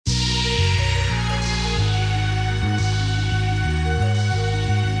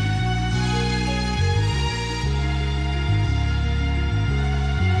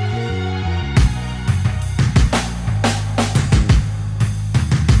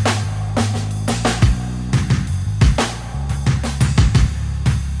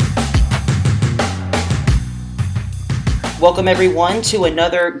Welcome everyone to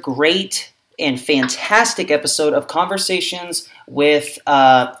another great and fantastic episode of Conversations with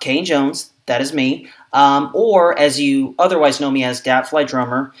Kane Jones. That is me, or as you otherwise know me as Datfly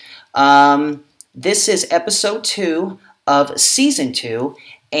Drummer. This is episode 2 of season 2,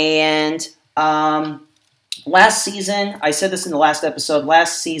 and last season, I said this in the last episode,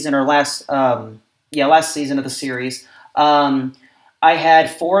 last season of the series. I had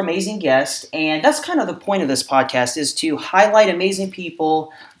 4 amazing guests, and that's kind of the point of this podcast, is to highlight amazing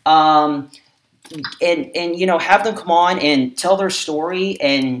people, and have them come on and tell their story,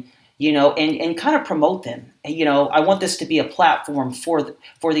 and kind of promote them. I want this to be a platform for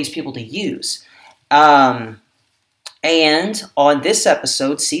these people to use. And on this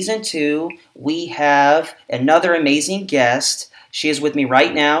episode, season 2, we have another amazing guest. She is with me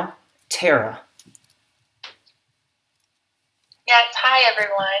right now, Tara. Yes, hi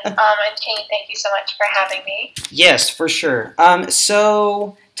everyone. I'm Kane. Thank you so much for having me. Yes, for sure.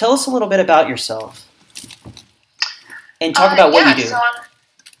 So tell us a little bit about yourself, and talk about what you do.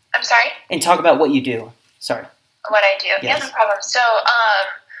 I'm sorry? And talk about what you do. Sorry. What I do? Yes. Yeah, no problem. So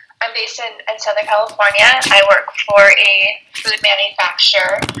I'm based in Southern California. I work for a food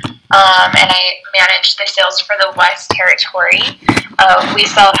manufacturer, and I manage the sales for the West Territory. We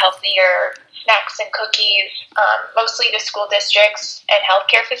sell healthier snacks and cookies, mostly to school districts and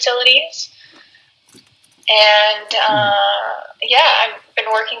healthcare facilities. And I've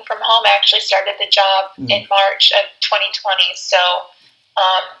been working from home. I actually started the job in March of 2020. So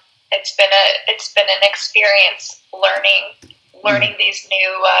it's been an experience learning these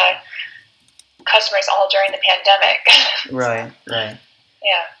new customers all during the pandemic. Right.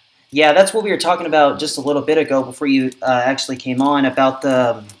 Yeah. Yeah, that's what we were talking about just a little bit ago before you actually came on, about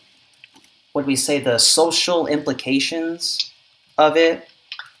the the social implications of it.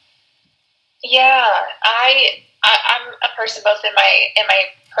 Yeah, I'm a person both in my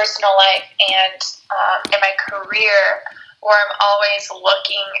personal life and in my career, where I'm always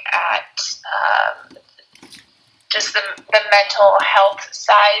looking at just the mental health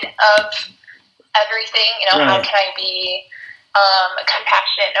side of everything. Right. How can I be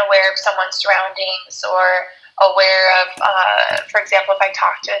compassionate and aware of someone's surroundings, or aware of, for example, if I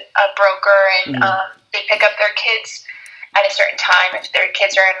talk to a broker and they pick up their kids at a certain time, if their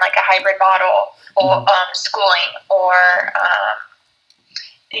kids are in like a hybrid model or schooling, or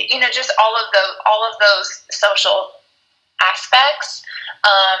just all of those social aspects.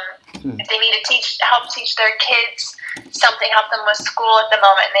 If they need to help teach their kids something, help them with school at the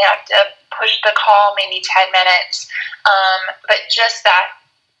moment, and they have to push the call maybe 10 minutes. But just that,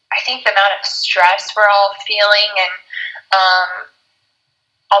 I think the amount of stress we're all feeling, and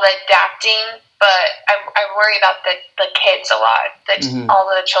all the adapting, but I worry about the kids a lot, all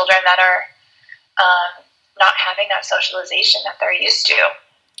the children that are not having that socialization that they're used to.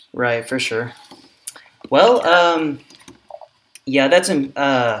 Right, for sure. Well, that's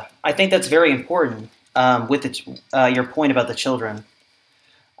I think that's very important with your point about the children.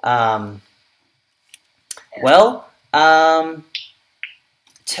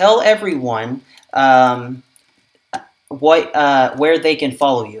 Tell everyone where they can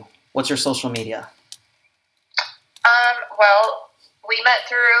follow you. What's your social media? We met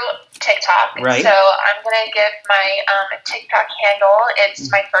through TikTok. Right. So I'm going to give my TikTok handle. It's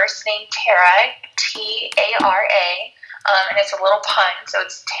my first name, Tara, Tara, and it's a little pun, so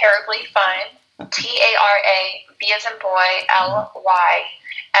it's terribly fun. Tara, B as in boy,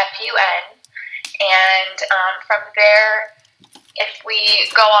 LYFUN. And from there, if we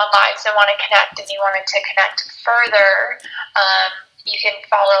go on lives and want to connect, and you wanted to connect further, you can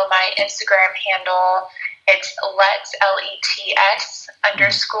follow my Instagram handle. It's Let's LETS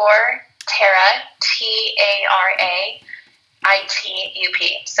 _Tara, TARAITUP.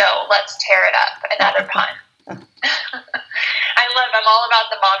 So let's tear it up. Another pun. I'm all about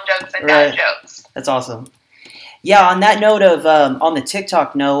the mom jokes and dad jokes. That's awesome. Yeah, on that note of on the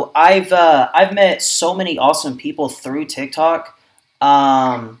TikTok note, I've met so many awesome people through TikTok.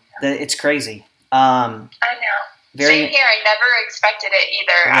 That it's crazy. I know. Same here. I never expected it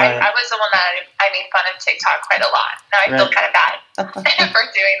either. Right. I was the one that I made fun of TikTok quite a lot. Now I feel kind of bad for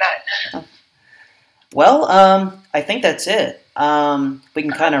doing that. Well, I think that's it. We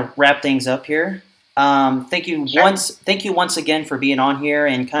can kind of wrap things up here. Thank you once again for being on here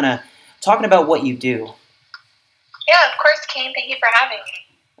and kind of talking about what you do. Yeah, of course, Kane. Thank you for having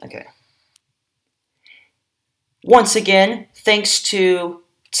me. Okay. Once again, thanks to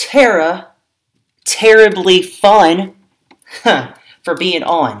Tara, terribly fun, for being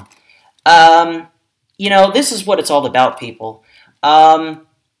on. This is what it's all about, people.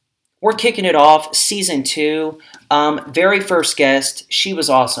 we're kicking it off, season 2. Very first guest, she was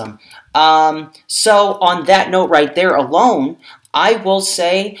awesome. So on that note right there alone, I will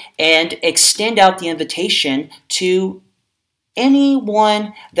say and extend out the invitation to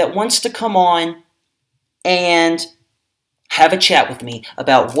anyone that wants to come on and have a chat with me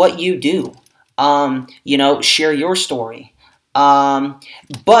about what you do. Share your story.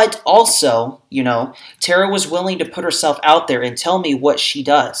 But also, Tara was willing to put herself out there and tell me what she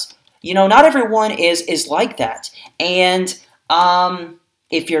does. Not everyone is like that. And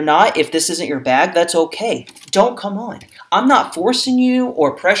if this isn't your bag, that's okay. Don't come on. I'm not forcing you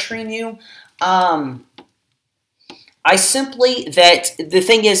or pressuring you. The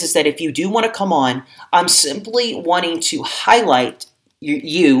thing is that if you do want to come on, I'm simply wanting to highlight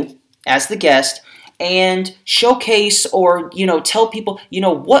you as the guest and showcase or, tell people,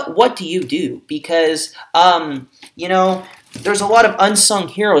 what do you do? Because, there's a lot of unsung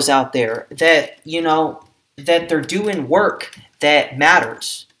heroes out there that, that they're doing work that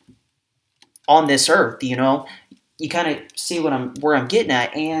matters on this earth, You kind of see where I'm getting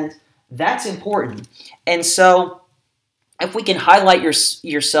at, and that's important. And so if we can highlight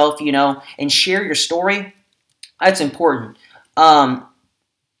yourself, and share your story, that's important.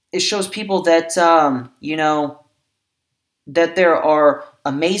 It shows people that, that there are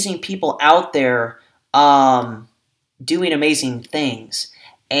amazing people out there doing amazing things.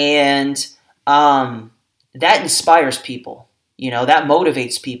 And that inspires people. That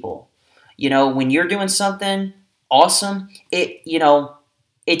motivates people. When you're doing something awesome, it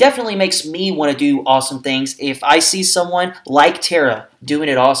definitely makes me want to do awesome things. If I see someone like Tara doing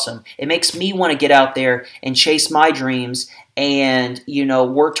it awesome, it makes me want to get out there and chase my dreams and,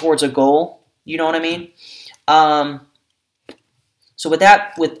 work towards a goal. You know what I mean? So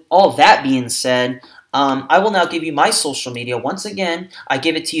with all that being said, I will now give you my social media. Once again, I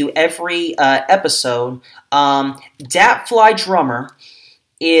give it to you every episode. Dat Drummer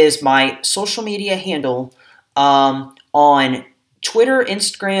is my social media handle on Twitter,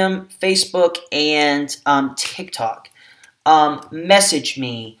 Instagram, Facebook, and TikTok. Message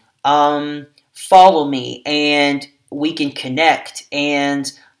me, follow me, and we can connect. And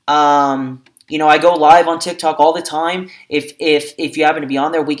I go live on TikTok all the time. If you happen to be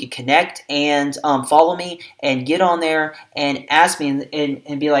on there, we can connect and follow me and get on there and ask me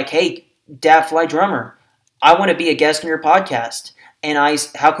and be like, hey, Dat Drummer, I want to be a guest on your podcast. And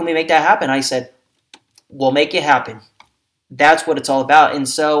how can we make that happen? I said, we'll make it happen. That's what it's all about. And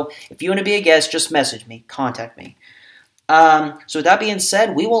so if you want to be a guest, just message me, contact me. So with that being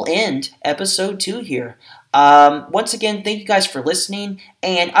said, we will end episode 2 here. Once again, thank you guys for listening,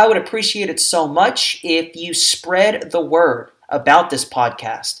 and I would appreciate it so much if you spread the word about this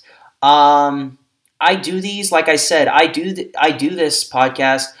podcast. I do these, like I said, I do this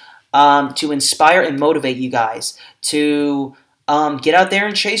podcast to inspire and motivate you guys to get out there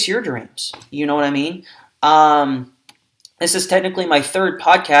and chase your dreams. You know what I mean? This is technically my 3rd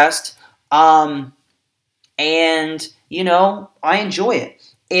podcast, and I enjoy it.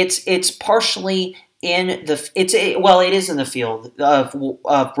 It's partially it is in the field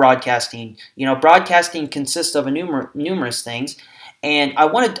of broadcasting. Broadcasting consists of numerous things, and I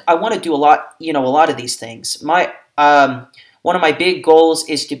want to do a lot of these things. My one of my big goals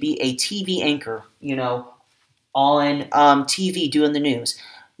is to be a TV anchor. On TV doing the news.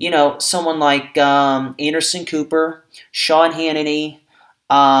 Someone like Anderson Cooper, Sean Hannity,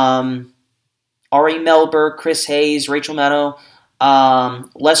 Ari Melber, Chris Hayes, Rachel Maddow,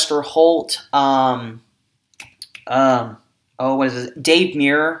 Lester Holt, Dave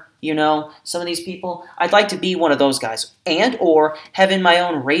Muir, some of these people. I'd like to be one of those guys, and or having my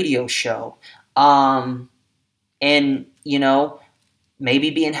own radio show, and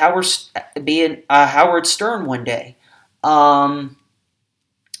maybe being Howard Stern one day, and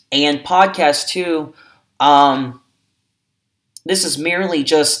podcast too. This is merely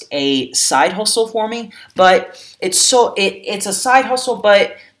just a side hustle for me, but it's a side hustle,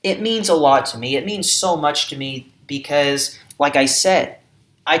 but it means a lot to me. It means so much to me because, like I said,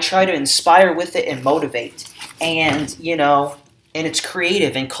 I try to inspire with it and motivate, and and it's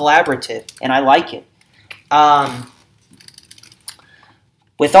creative and collaborative, and I like it.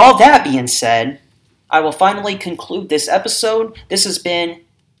 With all that being said, I will finally conclude this episode. This has been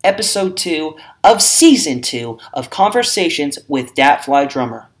episode 2 of season 2 of Conversations with Dat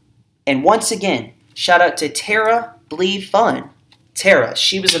Drummer. And once again, shout out to Tara Blee Fun. Tara,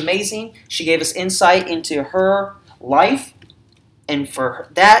 she was amazing. She gave us insight into her life, and for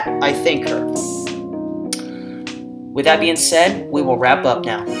that, I thank her. With that being said, we will wrap up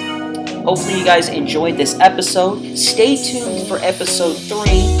now. Hopefully you guys enjoyed this episode. Stay tuned for episode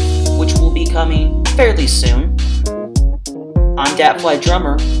 3 will be coming fairly soon. I'm Datfly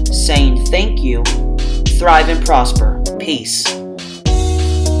Drummer, saying thank you, thrive and prosper, peace.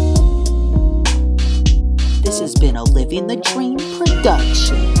 This has been a Living the Dream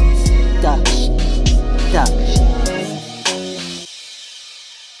production.